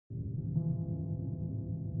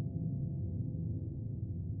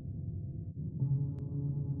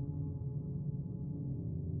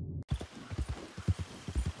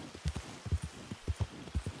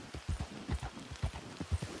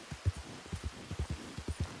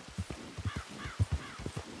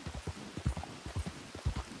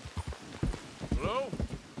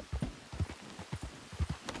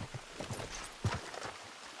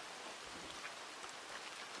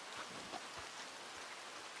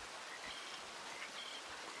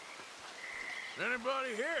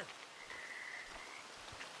Anybody here?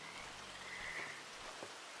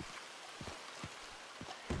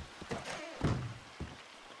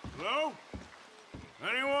 Hello?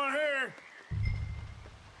 Anyone here?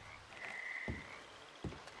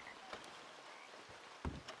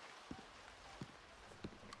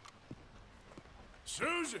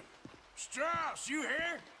 Susan! Strauss, you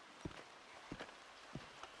here?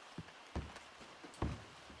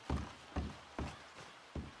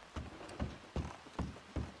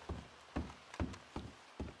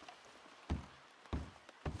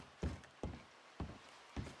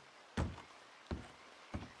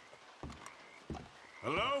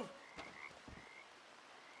 Hello?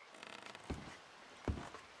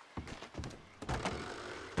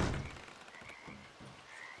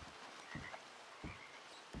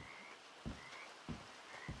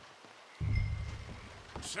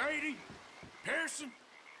 Sadie? Pearson?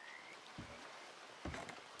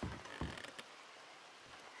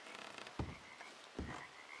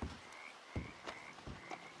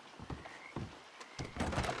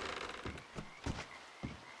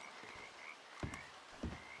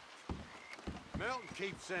 Milton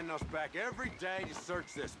keeps sending us back every day to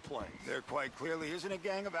search this place. There quite clearly isn't a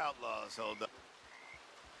gang of outlaws, hold up.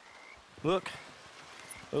 Look,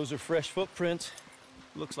 those are fresh footprints.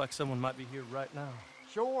 Looks like someone might be here right now.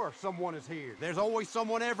 Sure, someone is here. There's always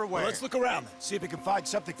someone everywhere. Well, let's look around then. See if we can find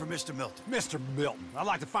something for Mr. Milton. Mr. Milton. I'd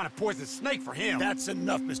like to find a poisonous snake for him. That's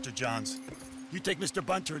enough, Mr. Johns. You take Mr.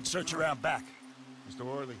 Bunter and search around back. Mr.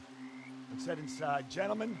 Orley, let's head inside.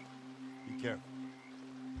 Gentlemen, be careful.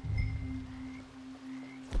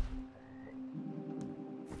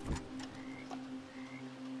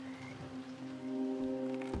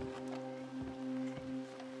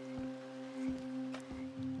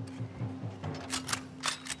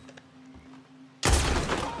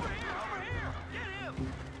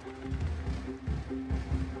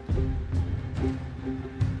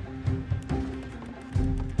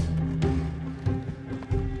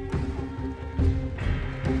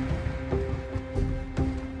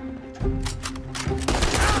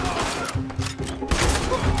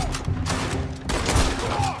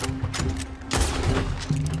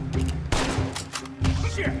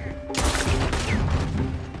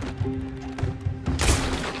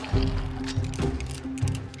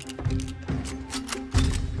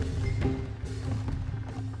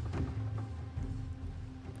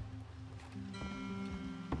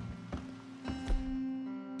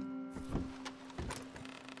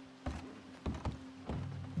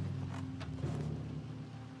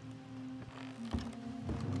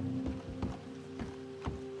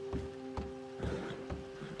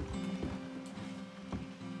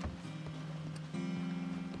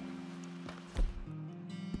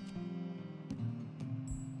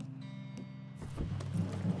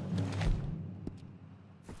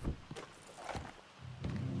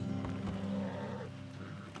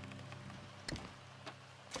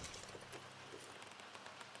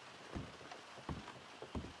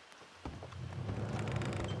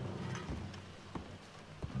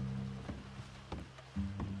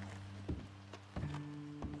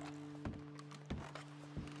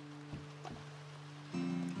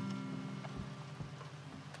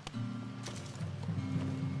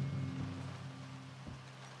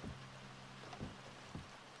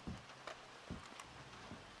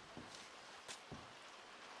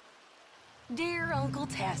 Dear Uncle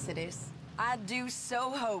Tacitus, I do so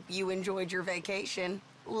hope you enjoyed your vacation.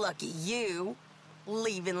 Lucky you,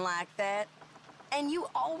 leaving like that. And you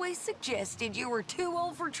always suggested you were too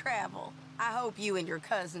old for travel. I hope you and your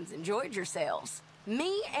cousins enjoyed yourselves.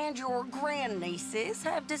 Me and your grandnieces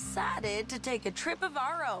have decided to take a trip of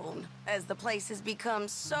our own, as the place has become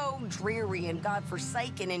so dreary and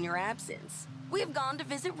godforsaken in your absence. We have gone to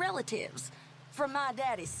visit relatives. From my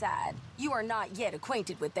daddy's side, you are not yet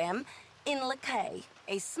acquainted with them, in Lacaille,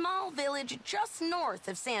 a small village just north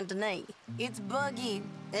of Saint Denis. It's buggy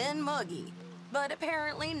and muggy, but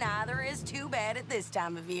apparently neither is too bad at this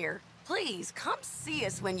time of year. Please come see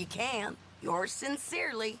us when you can. Yours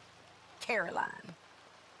sincerely, Caroline.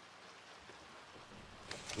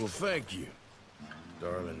 Well, thank you,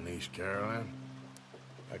 darling niece Caroline.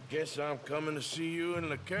 I guess I'm coming to see you in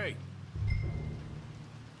Lacaille.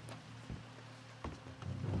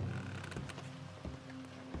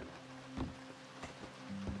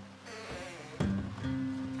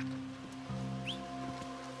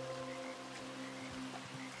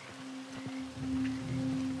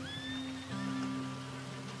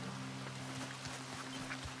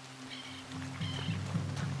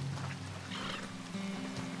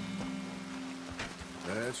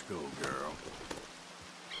 Let's go, girl.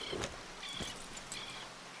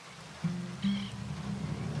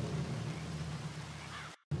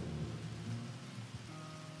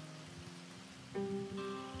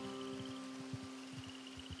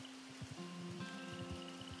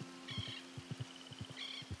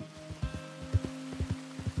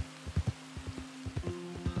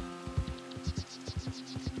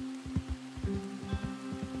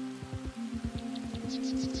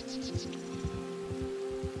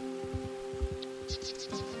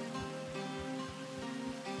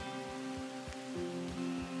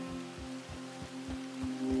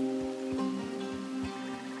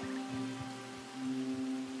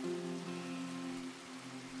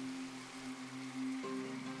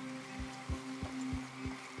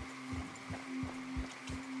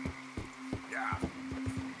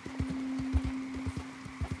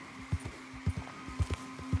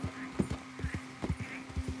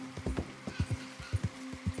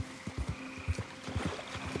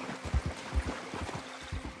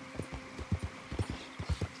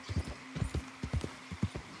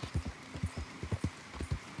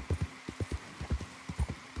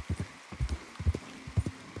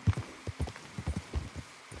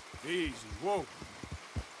 Easy, whoa.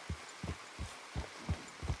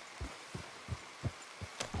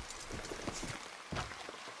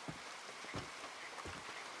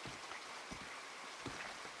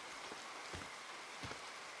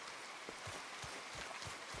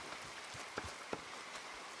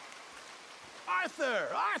 Arthur!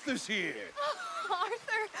 Arthur's here! Arthur!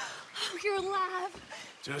 Oh, you're alive.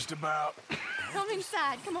 Just about. Come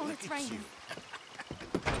inside. Come on, it's raining.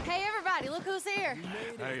 Hey, everybody, look who's here.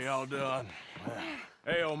 How y'all doing?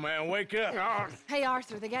 Hey, old man, wake up. Hey,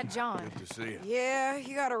 Arthur, they got John. Good to see you. Yeah,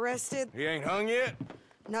 he got arrested. He ain't hung yet?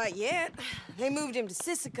 Not yet. They moved him to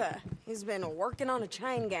Sisika. He's been working on a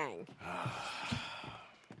chain gang.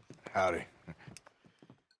 Howdy.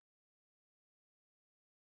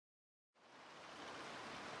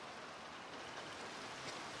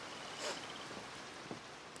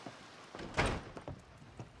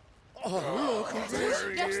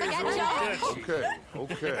 Dutch, they got John.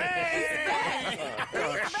 Okay.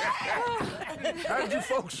 How'd you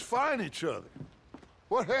folks find each other?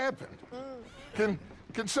 What happened?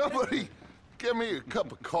 Can somebody give me a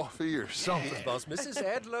cup of coffee or something? It was Mrs.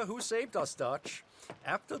 Adler who saved us, Dutch.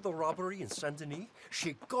 After the robbery in Saint-Denis,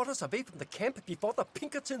 she got us away from the camp before the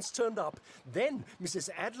Pinkertons turned up. Then Mrs.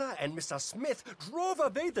 Adler and Mr. Smith drove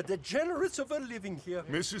away the degenerates who were living here.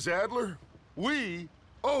 Mrs. Adler, we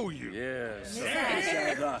owe you. Yes.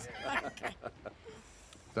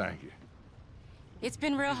 Thank you. It's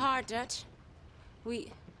been real hard, Dutch.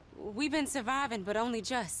 We've been surviving, but only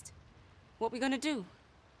just. What we gonna do?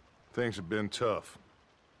 Things have been tough.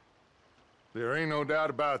 There ain't no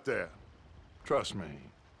doubt about that. Trust me.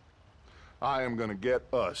 I am gonna get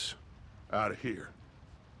us out of here.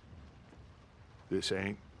 This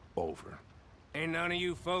ain't over. Ain't none of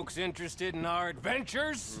you folks interested in our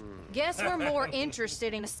adventures? Guess we're more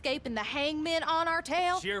interested in escaping the hangmen on our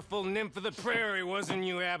tail. Cheerful nymph of the prairie, wasn't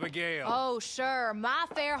you, Abigail? Oh, sure. My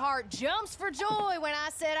fair heart jumps for joy when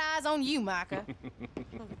I set eyes on you, Micah.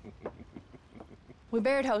 We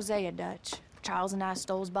buried Hosea, Dutch. Charles and I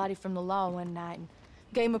stole his body from the law one night and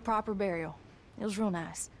gave him a proper burial. It was real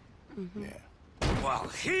nice. Yeah. Well,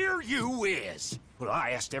 here you is. Well,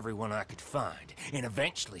 I asked everyone I could find, and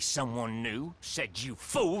eventually someone new said you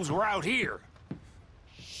fools were out here.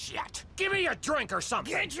 Shit. Give me a drink or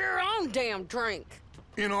something. Get your own damn drink.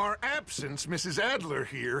 In our absence, Mrs. Adler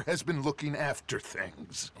here has been looking after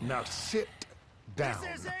things. Now sit down.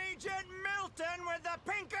 This is Agent Milton with the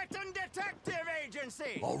Pinkerton Detective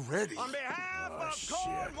Agency. Already? On behalf of shit.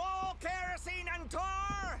 Cornwall, Kerosene, and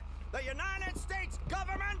Tar, the United States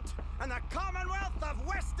government, and the Commonwealth of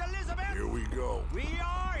West Elizabeth. Here we go. We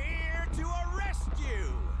are here to arrest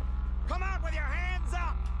you. Come out with your hands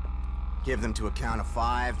up. Give them to a count of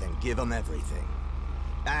 5, then give them everything.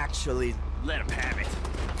 Actually, Let him have it.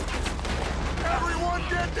 Everyone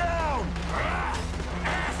get down!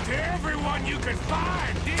 After everyone you could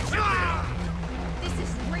find, did you? This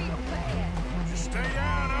is real bad. Just stay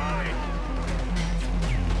down, Ollie.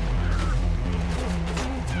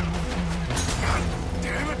 God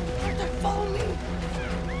damn it! They're following me.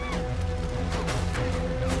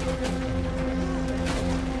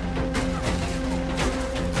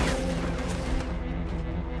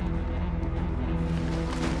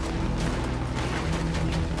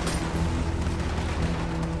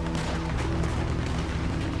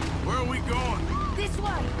 Where are we going? This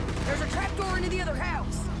way. There's a trapdoor into the other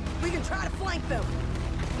house. We can try to flank them.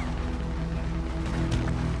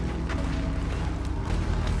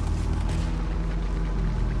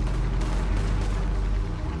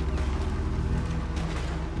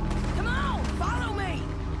 Come on, follow me.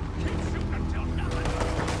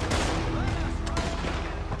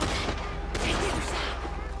 Take the other side.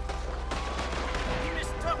 You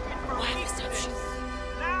mistook it for weakness.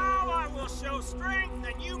 Now I will show strength,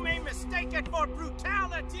 and you may mistake it for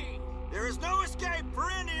brutality. There is no escape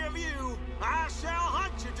for any of you. I shall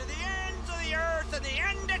hunt you to the ends of the earth and the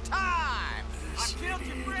end of time. I've killed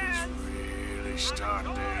your friends. Really start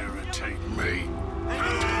to irritate me.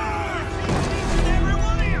 Every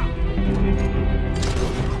one of you.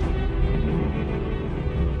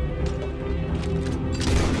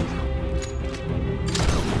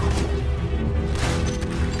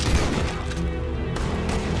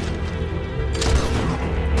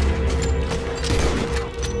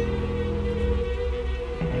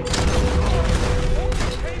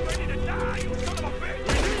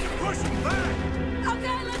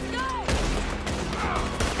 Okay, let's go.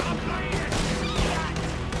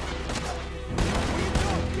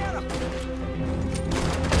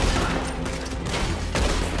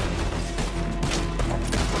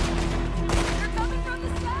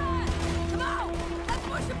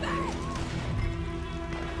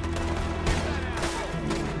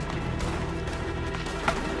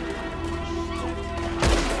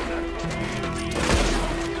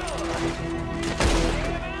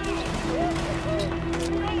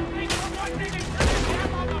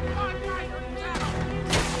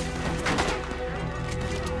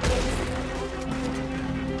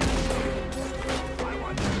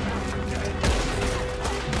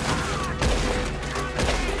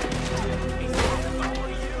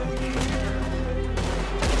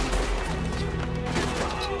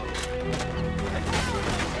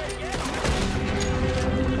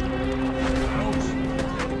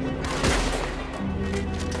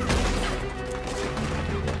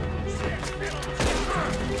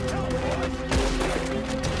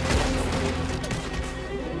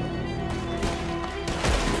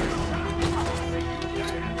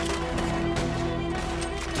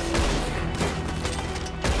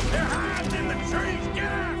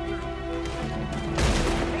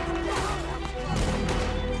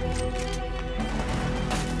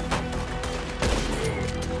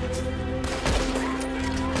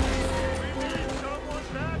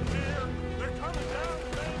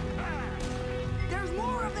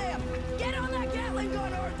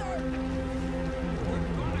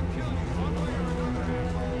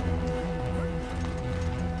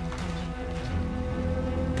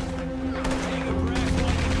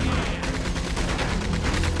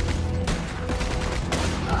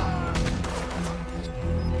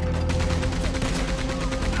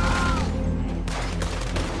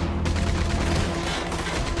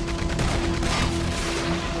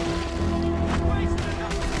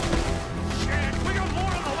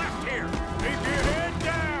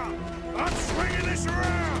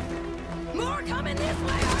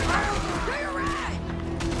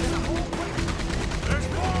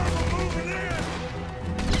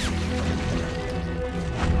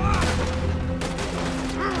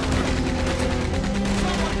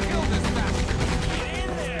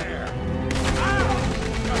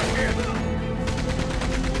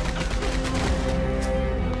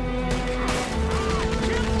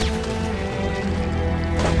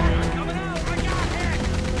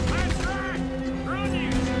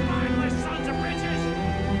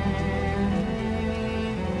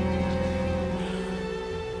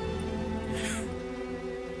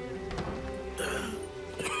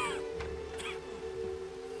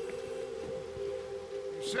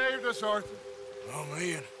 saved us, Arthur. Oh,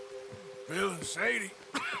 me and Bill and Sadie.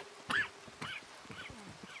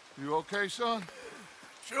 You okay, son?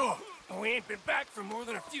 Sure. We ain't been back for more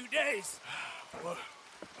than a few days.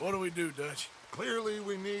 What do we do, Dutch? Clearly,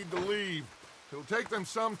 we need to leave. It'll take them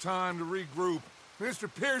some time to regroup. Mr.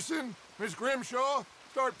 Pearson, Miss Grimshaw,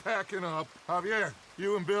 start packing up. Javier,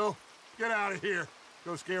 you and Bill, get out of here.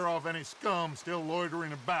 Go scare off any scum still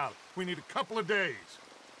loitering about. We need a couple of days.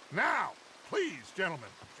 Now, please, gentlemen.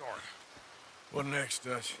 Sure. What next,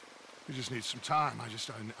 Dutch? We just need some time. I need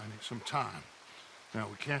some time. Now,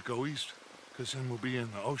 we can't go east, because then we'll be in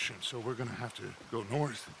the ocean, so we're gonna have to go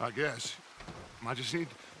north, I guess. I just need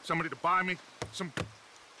somebody to buy me some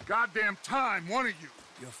goddamn time, one of you.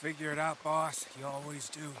 You'll figure it out, boss. You always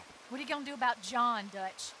do. What are you gonna do about John,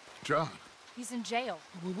 Dutch? John? He's in jail.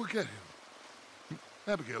 We'll get him.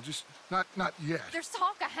 Abigail, just not yet. There's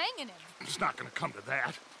talk of hanging him. It's not gonna come to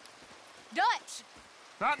that. Dutch!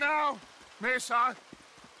 Not now, Mesa.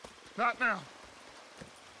 Not now.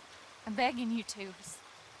 I'm begging you to.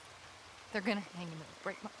 They're gonna hang him. It'll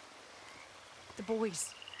break the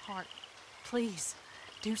boy's heart. Please,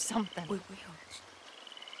 do something. We will.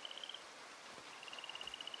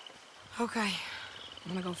 Okay.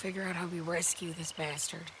 I'm gonna go figure out how we rescue this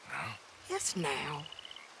bastard. Now? Yes, now.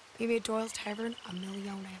 Maybe at Doyle's Tavern, a Million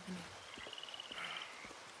Avenue.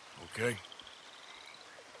 Okay.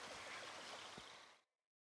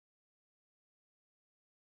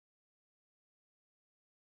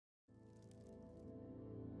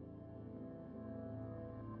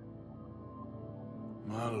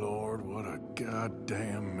 My lord, what a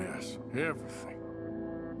goddamn mess. Everything.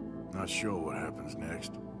 Not sure what happens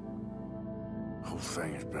next. Whole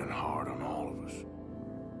thing has been hard on all of us.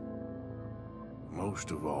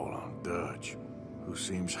 Most of all on Dutch, who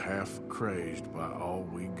seems half crazed by all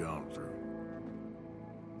we've gone through.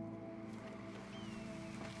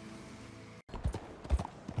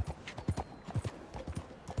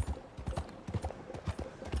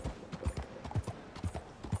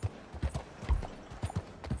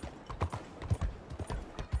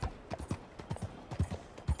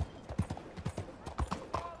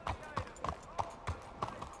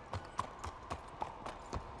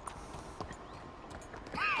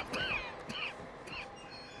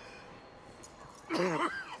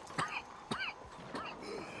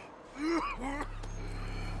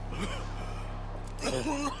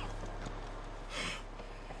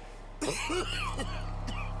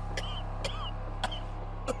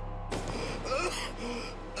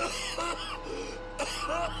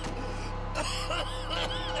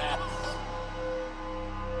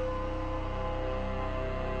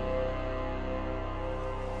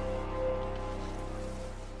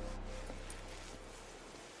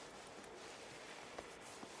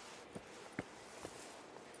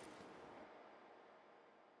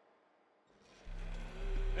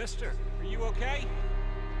 Mister, are you okay?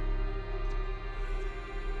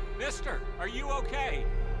 Mister, are you okay?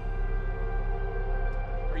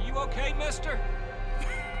 Are you okay, mister?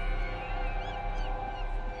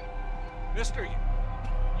 Mister,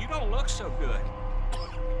 you don't look so good.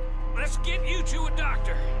 Let's get you to a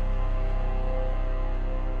doctor.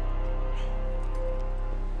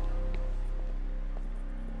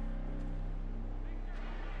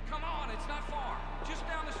 Come on, it's not far. Just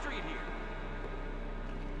down the street here.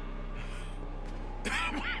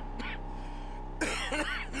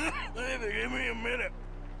 Give me a minute.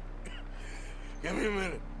 Give me a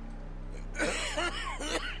minute.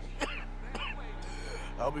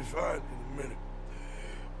 I'll be fine in a minute.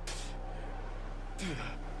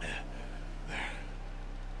 There.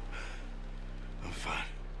 I'm fine.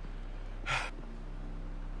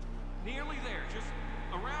 Nearly there, just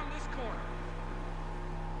around this corner.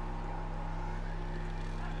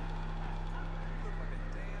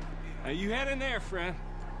 Now you head in there, friend.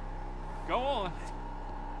 Go on.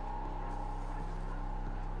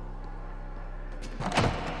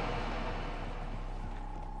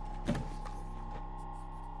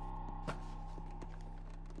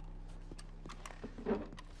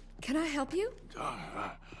 Can I help you?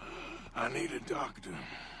 I need a doctor.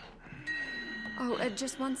 Oh,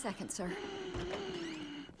 just 1 second, sir.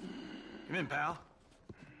 Come in, pal.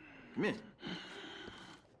 Come in.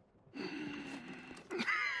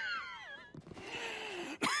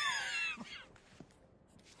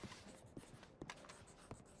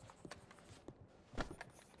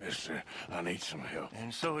 Mister, I need some help.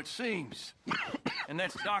 And so it seems. And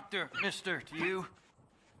that's Dr. Mister to you?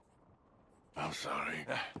 I'm sorry.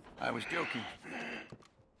 I was joking.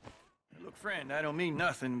 Look, friend, I don't mean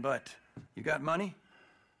nothing, but you got money?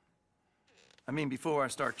 I mean, before I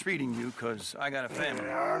start treating you, 'cause I got a family.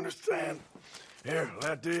 Yeah, I understand. Here,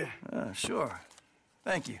 that do you? Sure.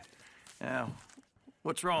 Thank you. Now,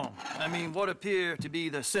 what's wrong? I mean, what appear to be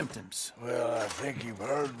the symptoms? Well, I think you've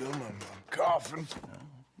heard them. I'm coughing.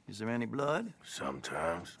 Is there any blood?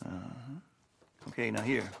 Sometimes. Okay, now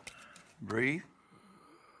here. Breathe.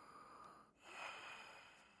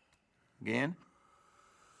 Again.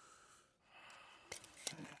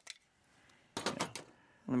 Yeah.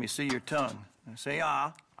 Let me see your tongue. Now say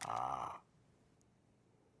ah. Ah.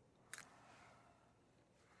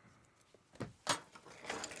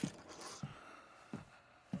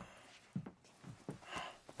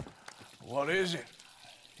 What is it?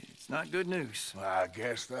 It's not good news. I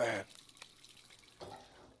guess that.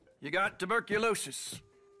 You got tuberculosis.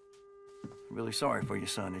 Really sorry for you,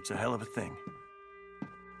 son. It's a hell of a thing.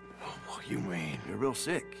 What do you mean? You're real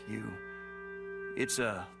sick. It's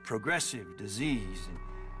a progressive disease, and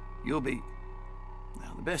you'll be...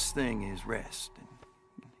 Now, the best thing is rest, and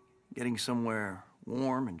getting somewhere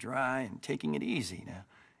warm and dry and taking it easy. Now,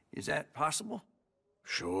 is that possible?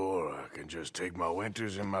 Sure, I can just take my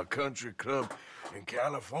winters in my country club in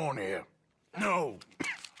California. No,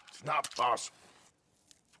 it's not possible.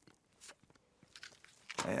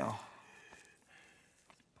 Well,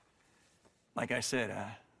 like I said,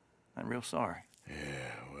 I'm real sorry. Yeah,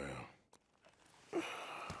 well...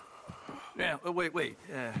 Yeah, wait.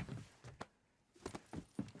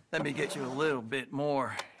 Let me get you a little bit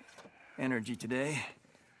more energy today.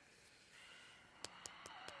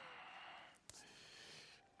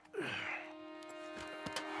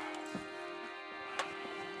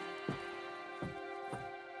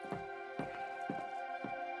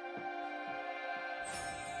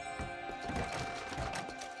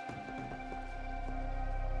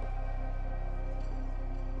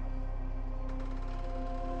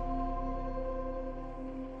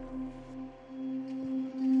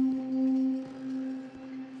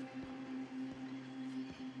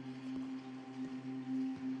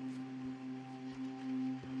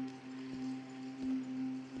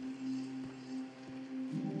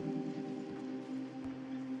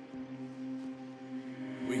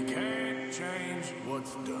 We can't change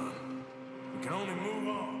what's done. We can only move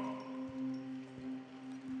on.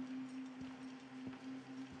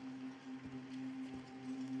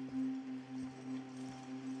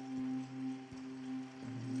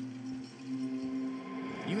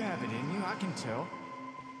 You have it in you, I can tell.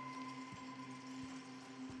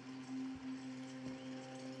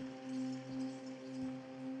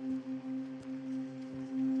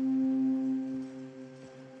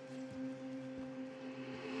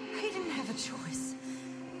 He didn't have a choice.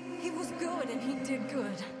 He was good and he did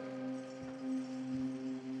good.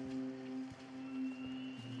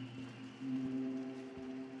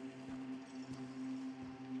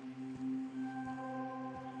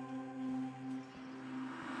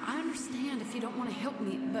 I understand if you don't want to help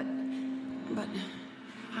me, but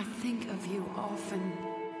I think of you often.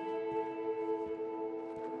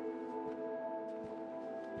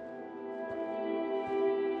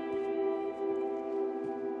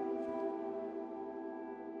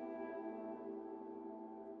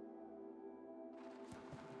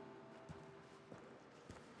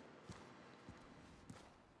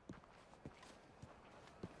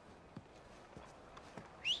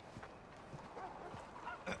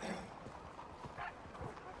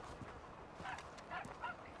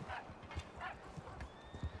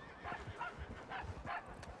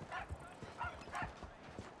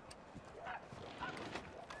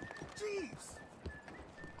 Jeez!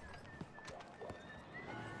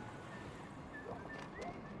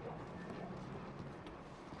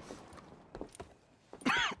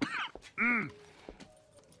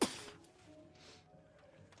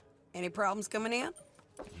 Any problems coming in?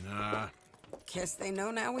 Nah. Guess they know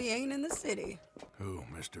now we ain't in the city. Who,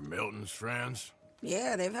 Mr. Milton's friends?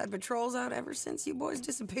 Yeah, they've had patrols out ever since you boys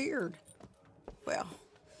disappeared. Well,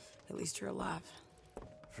 at least you're alive.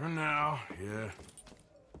 For now, yeah.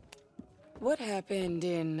 What happened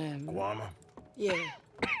in, Guama? Yeah.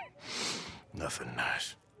 Nothing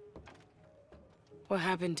nice. What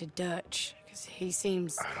happened to Dutch? Because he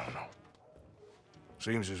seems... I don't know.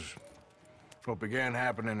 Seems as what began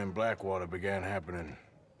happening in Blackwater began happening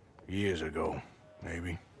years ago,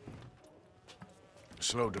 maybe.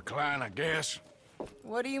 Slow decline, I guess.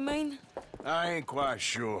 What do you mean? I ain't quite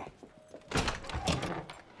sure.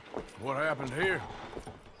 What happened here?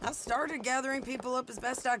 I started gathering people up as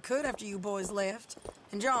best I could after you boys left.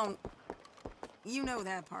 And John, you know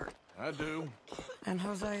that part. I do. And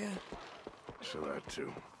Hosea? So that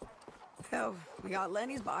too. Hell, we got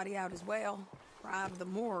Lenny's body out as well. Arrived the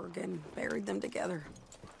morgue and buried them together.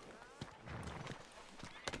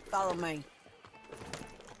 Follow me.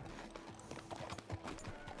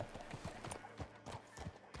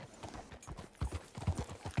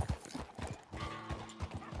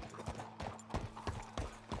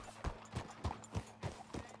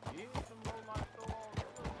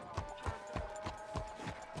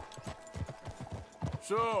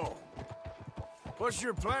 So, what's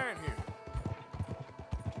your plan here?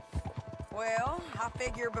 Well, I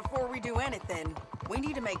figure before we do anything, we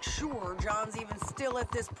need to make sure John's even still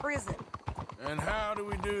at this prison. And how do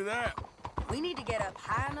we do that? We need to get up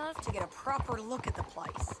high enough to get a proper look at the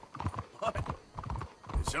place. What?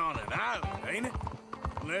 It's on an island, ain't it?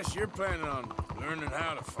 Unless you're planning on learning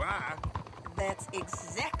how to fly. That's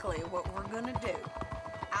exactly what we're gonna do.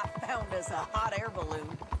 I found us a hot air balloon.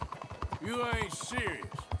 You ain't serious.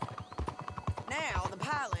 Now, the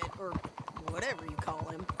pilot, or whatever you call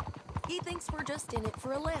him, he thinks we're just in it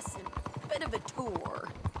for a lesson. Bit of a tour.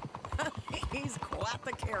 He's quite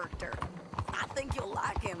the character. I think you'll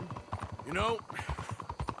like him. You know,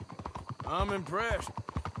 I'm impressed.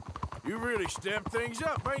 You really stepped things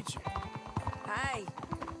up, ain't you? Hey,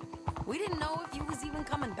 we didn't know if you was even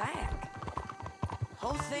coming back.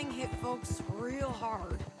 Whole thing hit folks real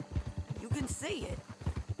hard. You can see it.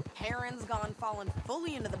 Heron's gone falling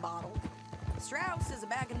fully into the bottle. Strauss is a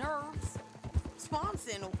bag of nerves.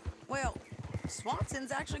 Swanson, well,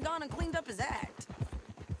 Swanson's actually gone and cleaned up his act.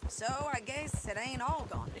 So I guess it ain't all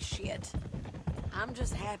gone to shit. I'm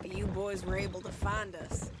just happy you boys were able to find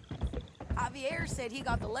us. Javier said he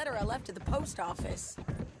got the letter I left at the post office.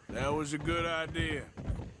 That was a good idea.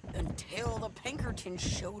 Until the Pinkertons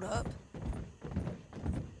showed up.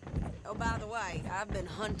 Oh, by the way, I've been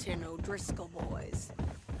hunting O'Driscoll boys.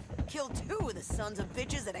 Killed 2 of the sons of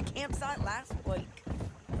bitches at a campsite last week.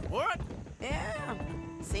 What? Yeah.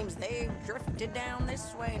 Seems they've drifted down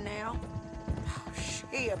this way now. Oh,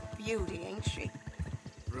 she a beauty, ain't she?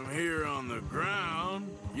 From here on the ground,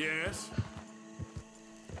 yes.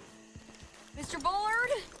 Mr.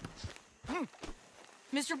 Bullard?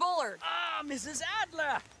 Mr. Bullard. Ah, Mrs.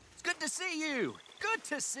 Adler. It's good to see you. Good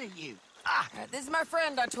to see you. This is my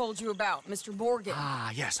friend I told you about, Mr. Morgan.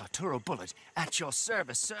 Ah, yes, Arturo Bullard. At your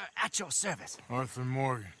service, sir. At your service. Arthur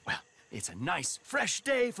Morgan. Well, it's a nice, fresh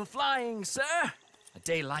day for flying, sir. A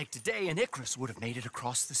day like today, and Icarus would have made it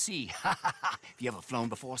across the sea. Have you ever flown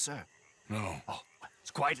before, sir? No. Oh,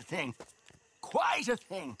 it's quite a thing. Quite a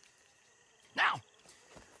thing. Now,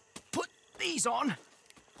 put these on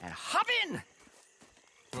and hop in.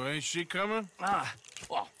 Well, ain't she coming?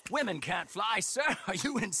 Well, women can't fly, sir. Are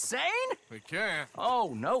you insane? They can't.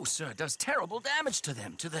 Oh, no, sir. It does terrible damage to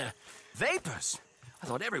them, to their vapors. I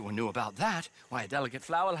thought everyone knew about that. Why, a delicate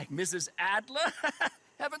flower like Mrs. Adler?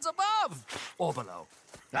 Heavens above! Or below.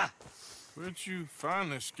 Where'd you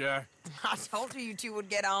find this guy? I told you two would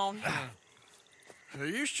get on. Are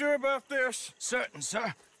you sure about this? Certain,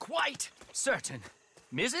 sir. Quite certain.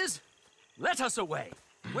 Mrs., let us away.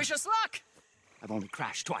 Wish us luck. I've only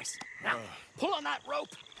crashed twice. Now, pull on that rope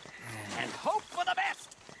and hope for the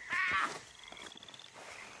best.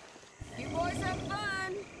 You boys have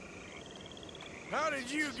fun. How did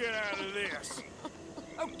you get out of this?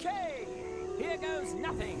 Okay, here goes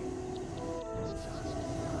nothing.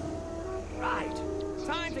 Right,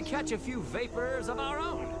 time to catch a few vapors of our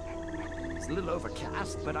own. It's a little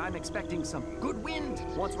overcast, but I'm expecting some good wind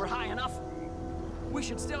once we're high enough. We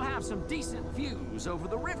should still have some decent views over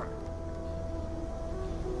the river.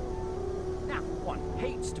 Now, one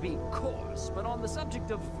hates to be coarse, but on the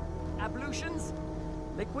subject of ablutions,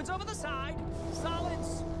 liquids over the side,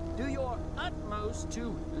 solids, do your utmost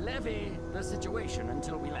to levy the situation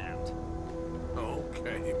until we land.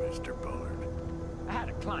 Okay, Mr. Bullard. I had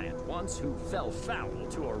a client once who fell foul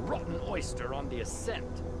to a rotten oyster on the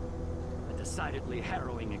ascent. A decidedly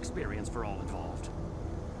harrowing experience for all involved.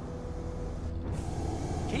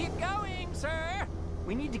 Keep going, sir!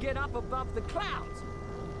 We need to get up above the clouds.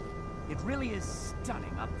 It really is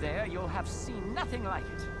stunning up there. You'll have seen nothing like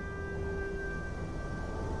it.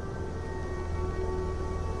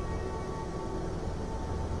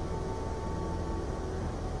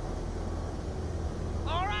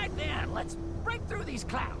 All right, then. Let's break through these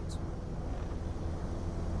clouds.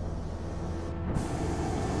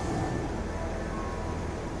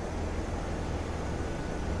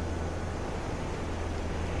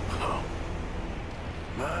 Oh,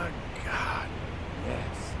 my God.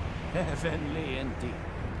 Yes. Heavenly indeed.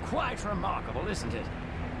 Quite remarkable, isn't it?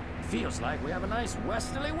 Feels like we have a nice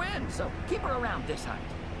westerly wind, so keep her around this height.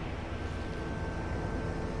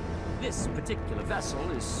 This particular vessel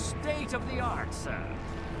is state-of-the-art, sir.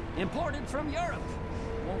 Imported from Europe.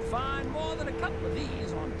 Won't find more than a couple of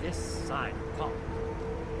these on this side of the pond.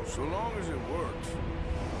 So long as it works.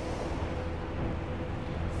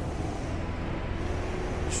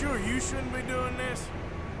 Sure you shouldn't be doing this?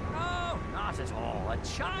 No, not at all. A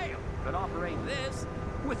child could operate this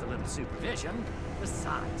with a little supervision.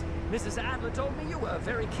 Besides, Mrs. Adler told me you were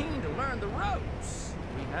very keen to learn the ropes.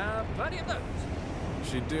 We have plenty of those.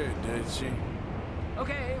 She did she?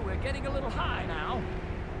 Okay, we're getting a little high now.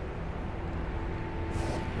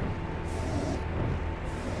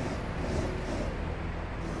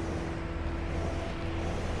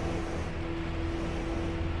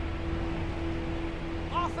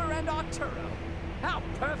 Arthur and Arturo. How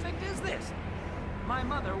perfect is this? My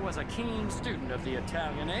mother was a keen student of the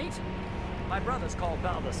Italianate. My brother's called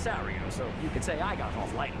Baldessario, so you could say I got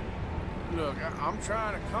off lightly. Look, I'm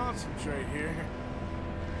trying to concentrate here.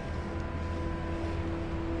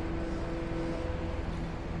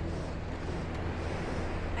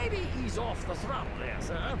 Maybe ease off the throttle there,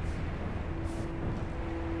 sir.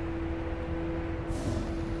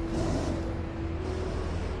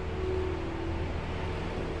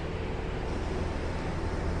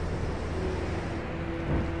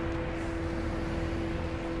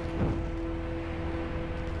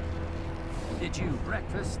 Did you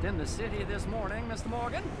breakfast in the city this morning, Mr.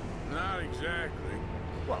 Morgan? Not exactly.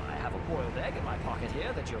 Well, I have a boiled egg in my pocket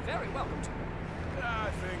here that you're very welcome to. I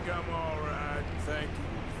think I'm all right, thank you.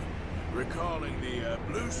 Recalling the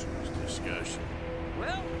ablutions discussion.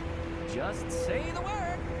 Well, just say the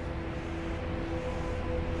word.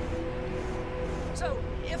 So,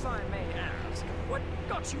 if I may ask, what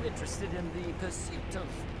got you interested in the pursuit of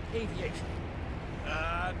aviation?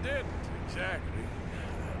 I didn't, exactly.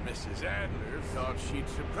 Mrs. Adler thought she'd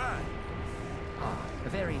surprise me. Ah, a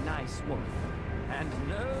very nice woman. And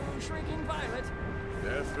no shrinking violet.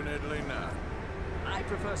 Definitely not. I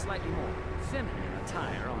prefer slightly more feminine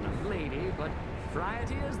attire on a lady, but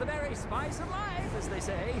variety is the very spice of life, as they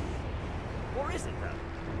say. Or is it,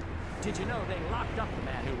 though? Did you know they locked up the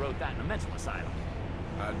man who wrote that in a mental asylum?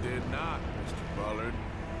 I did not, Mr. Bullard.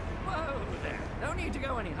 Whoa there. No need to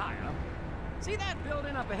go any higher. See that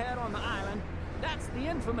building up ahead on the island? That's the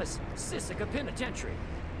infamous Sisika Penitentiary.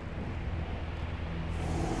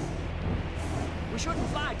 We shouldn't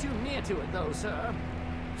fly too near to it, though, sir.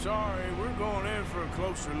 Sorry, we're going in for a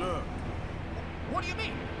closer look. What do you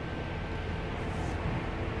mean?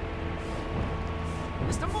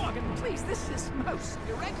 Mr. Morgan, please, this is most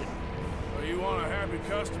irregular. Well, you want a happy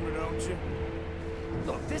customer, don't you?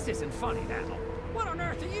 Look, this isn't funny now. What on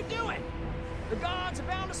earth are you doing? The guards are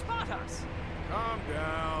bound to spot us. Calm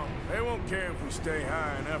down. They won't care if we stay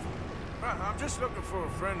high enough. I'm just looking for a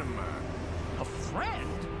friend of mine. A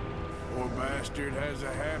friend? Poor bastard has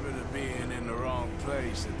a habit of being in the wrong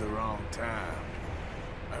place at the wrong time.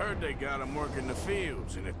 I heard they got him working the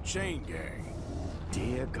fields in a chain gang.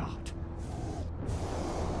 Dear God.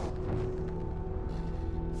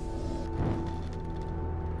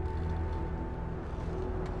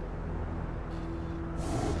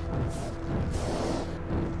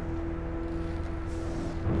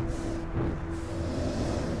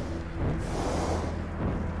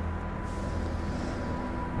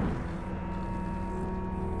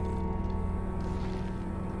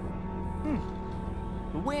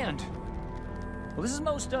 Wind. Well, this is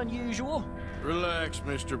most unusual. Relax,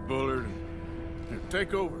 Mr. Bullard. Here,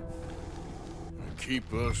 take over. And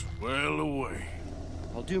keep us well away.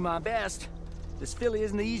 I'll do my best. This filly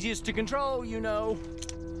isn't the easiest to control, you know.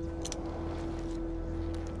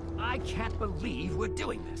 I can't believe we're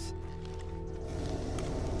doing this.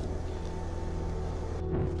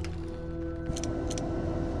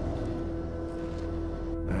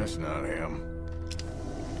 That's not him.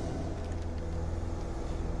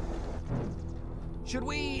 Should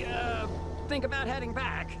we, think about heading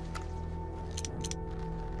back?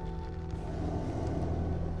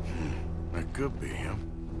 That could be him.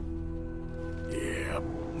 Yep,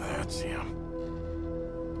 that's him.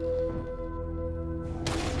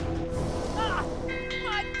 Ah!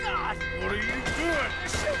 My God! What are you doing? They're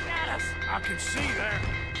shooting at us! I can see that.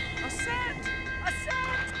 Ascend!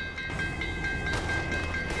 Ascend!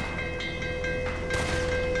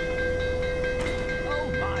 Oh,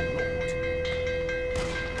 my Lord.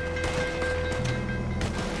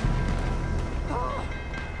 Oh,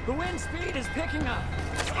 the wind speed is picking up.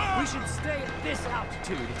 We should stay at this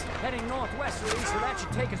altitude. It's heading northwesterly, so that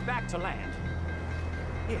should take us back to land.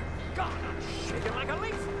 Here, God, I'm shaking like a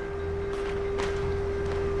leaf.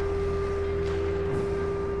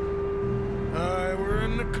 We're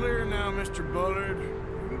in the clear now, Mr. Bullard.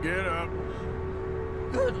 Get up.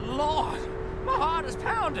 Good Lord! My heart is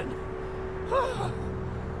pounding.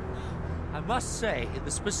 I must say,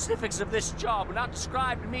 the specifics of this job were not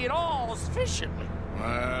described to me at all sufficiently.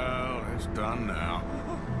 Well, it's done now.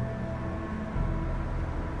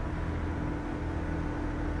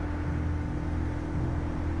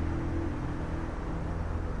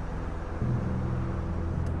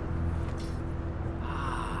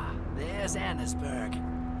 There's Annesburg.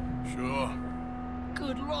 Sure.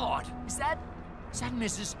 Good Lord. Is that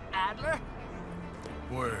Mrs. Adler?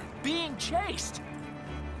 Where? Being chased!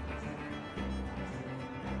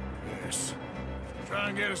 Yes. Try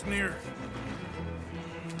and get us near.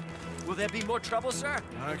 Will there be more trouble, sir?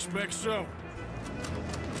 I expect so.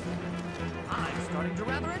 I'm starting to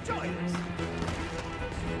rather enjoy this.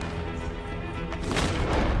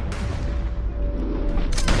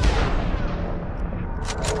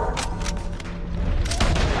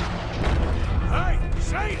 Hey,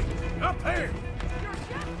 Shady! Up here! You're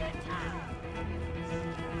just in time!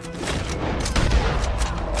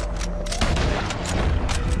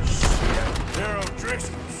 They're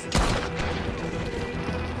O'Driscolls.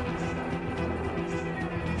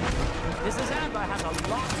 Mrs. Adler has a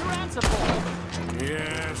lot to answer for.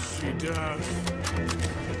 Yes, she does.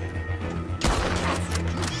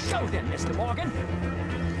 Show them, Mr. Morgan.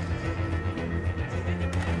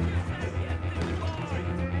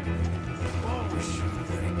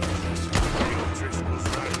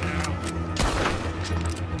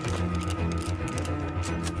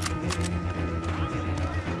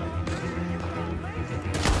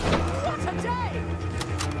 What a day!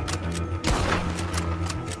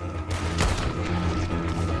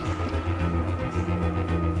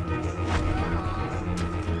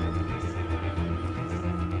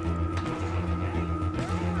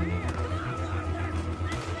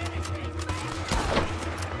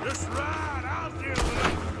 Just right, I'll deal with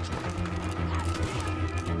it.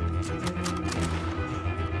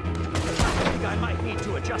 I think I might need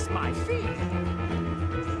to adjust my feet.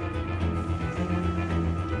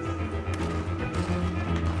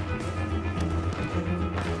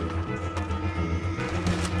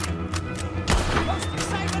 Most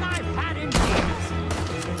excitement I've had in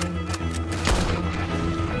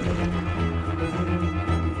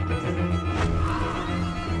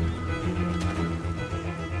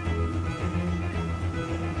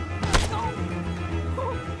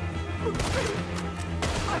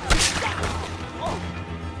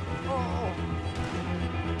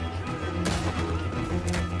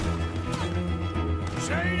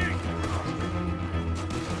Shady!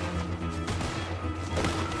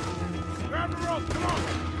 Grab the rope, come on!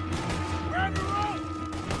 Grab the rope!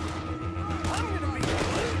 I'm gonna be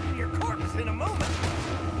looting your corpse in a moment.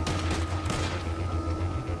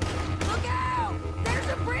 Look out! There's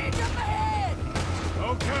a bridge up ahead!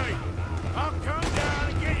 Okay, I'll come down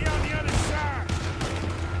and get you on the other side.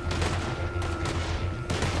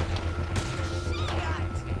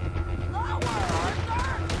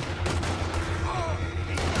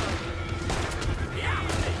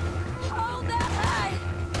 Hold that high!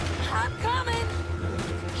 I'm coming!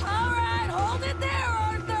 All right, hold it there,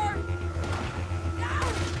 Arthur!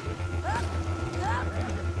 Up!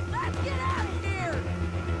 Let's get out of here!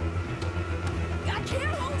 I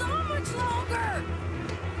can't hold on much longer!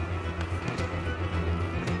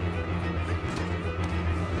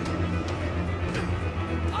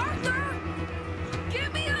 Arthur!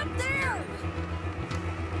 Get me up there!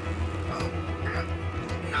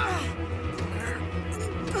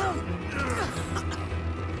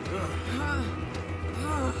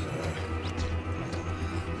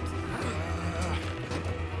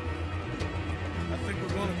 I think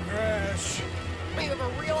we're gonna crash. You have a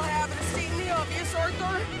real habit of seeing the obvious,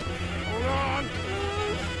 Arthur. Hold on.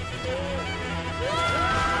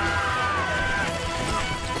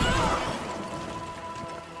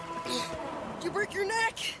 Did you break your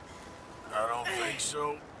neck? I don't think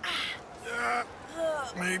so.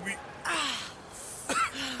 Maybe.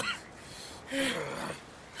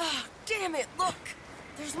 Oh, damn it, look!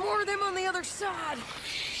 There's more of them on the other side.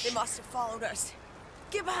 They must have followed us.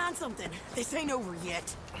 Get behind something. This ain't over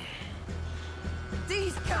yet.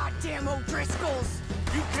 These goddamn O'Driscolls!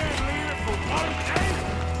 You can't leave it for one day!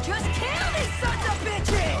 Just kill these sons of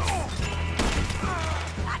bitches!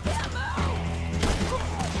 I can't move!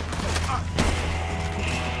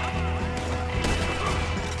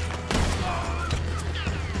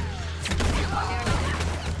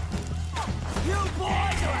 You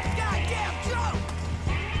boys are a goddamn joke!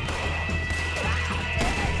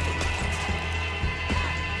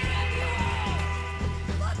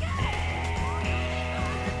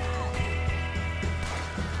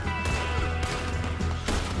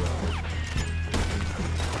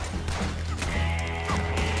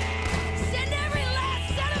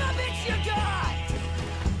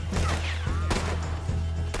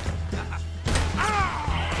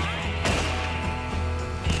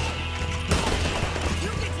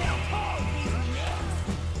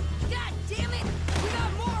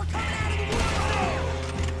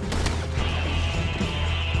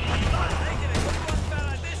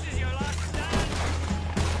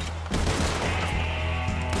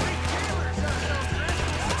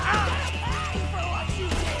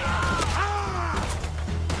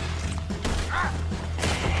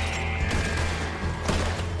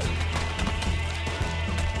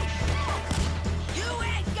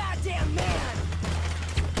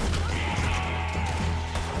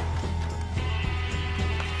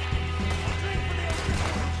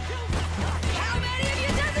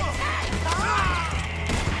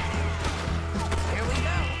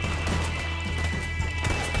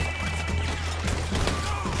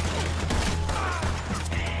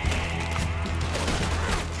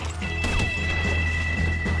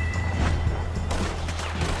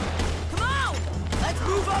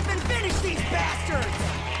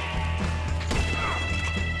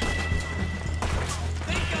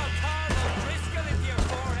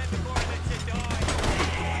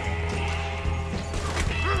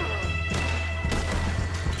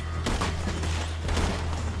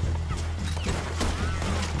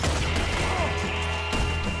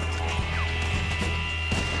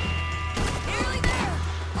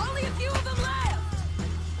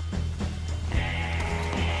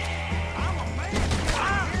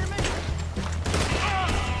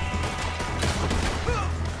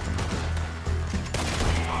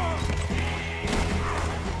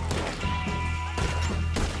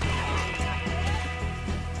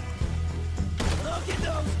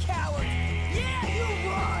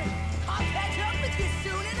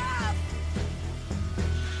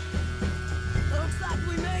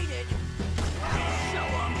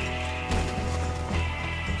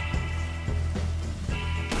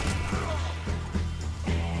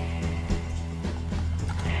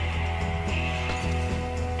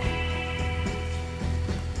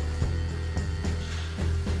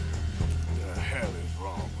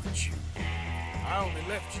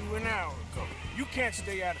 left you an hour ago. You can't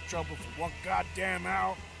stay out of trouble for one goddamn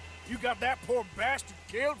hour. You got that poor bastard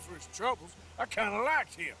killed for his troubles. I kinda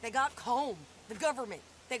liked him. They got Colm, the government.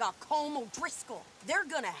 They got Colm O'Driscoll. They're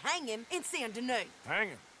gonna hang him in Saint Denis. Hang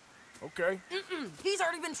him? Okay. He's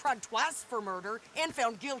already been tried twice for murder and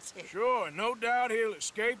found guilty. Sure, no doubt he'll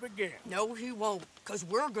escape again. No, he won't, because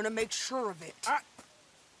we're gonna make sure of it.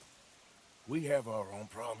 We have our own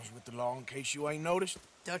problems with the law, in case you ain't noticed.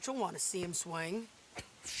 Dutch will want to see him swing.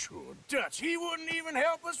 Sure, Dutch. He wouldn't even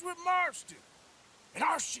help us with Marston. And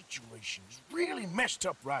our situation is really messed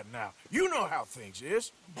up right now. You know how things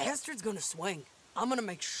is. Bastard's gonna swing. I'm gonna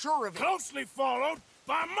make sure of it. Closely followed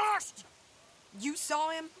by Marston. You saw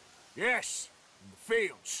him? Yes, in the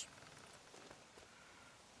fields.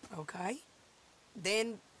 Okay.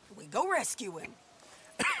 Then we go rescue him.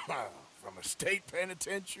 From a state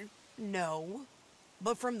penitentiary? No.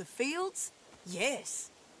 But from the fields?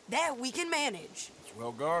 Yes. That we can manage. It's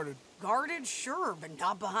well guarded. Guarded, sure, but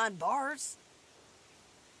not behind bars.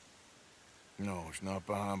 No, it's not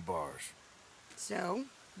behind bars. So,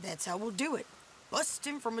 that's how we'll do it. Bust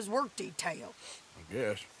him from his work detail. I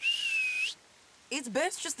guess. It's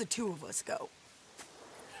best just the two of us go.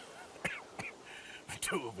 The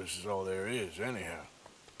two of us is all there is, anyhow.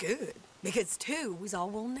 Good, because two is all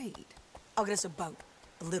we'll need. I'll get us a boat,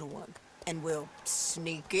 a little one, and we'll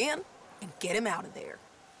sneak in and get him out of there.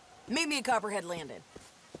 Meet me at Copperhead Landing.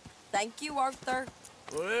 Thank you, Arthur.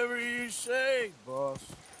 Whatever you say, boss.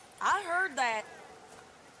 I heard that.